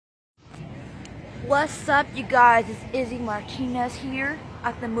What's up, you guys? It's Izzy Martinez here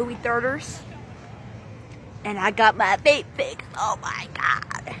at the movie theaters, and I got my vape fix. Oh my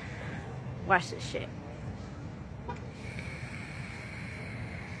god! Watch this shit.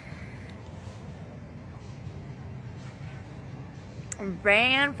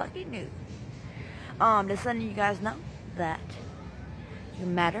 Brand fucking new. Just letting you guys know that you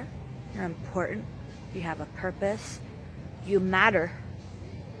matter. You're important. You have a purpose. You matter.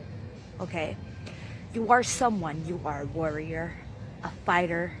 Okay. You are someone. You are a warrior, a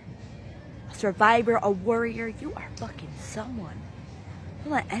fighter, a survivor, a warrior. You are fucking someone.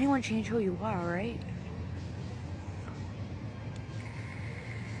 Don't let anyone change who you are, alright?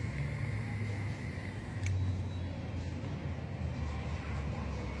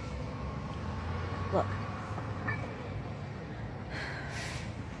 Look.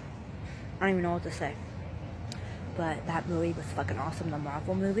 I don't even know what to say. But that movie was fucking awesome, the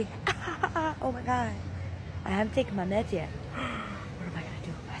Marvel movie. Oh my god. I haven't taken my meds yet. What am I gonna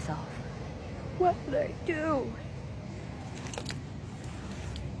do with myself? What did I do?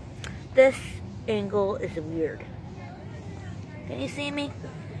 This angle is weird. Can you see me?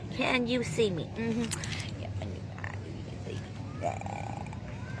 Can you see me? Yeah,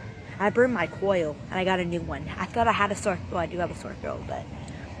 I burned my coil and I got a new one. I thought I had a sore, well, I do have a sore throat, but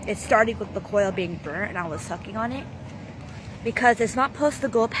it started with the coil being burnt and I was sucking on it because it's not supposed to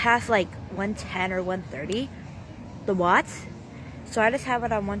go past like 110 or 130 the watts, so I just have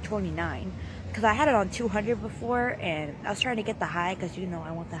it on 129 because I had it on 200 before and I was trying to get the high because you know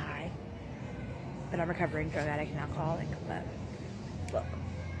I want the high, but I'm a recovering drug addict and alcoholic. But look,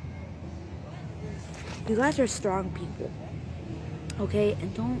 you guys are strong people, okay?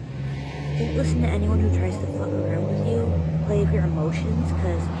 And don't listen to anyone who tries to fuck around with you, play with your emotions,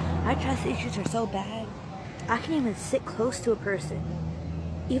 because my trust issues are so bad. I can't even sit close to a person.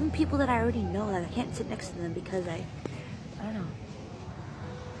 Even people that I already know, like, I can't sit next to them because I don't know.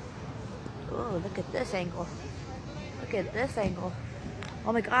 Oh, look at this angle. Look at this angle.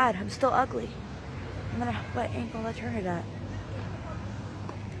 Oh my god, I'm still ugly. I'm gonna, what angle I turn it at?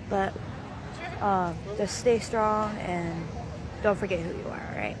 But, just stay strong and don't forget who you are,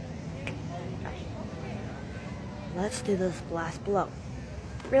 alright? Let's do this last blow.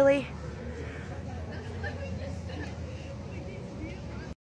 Really?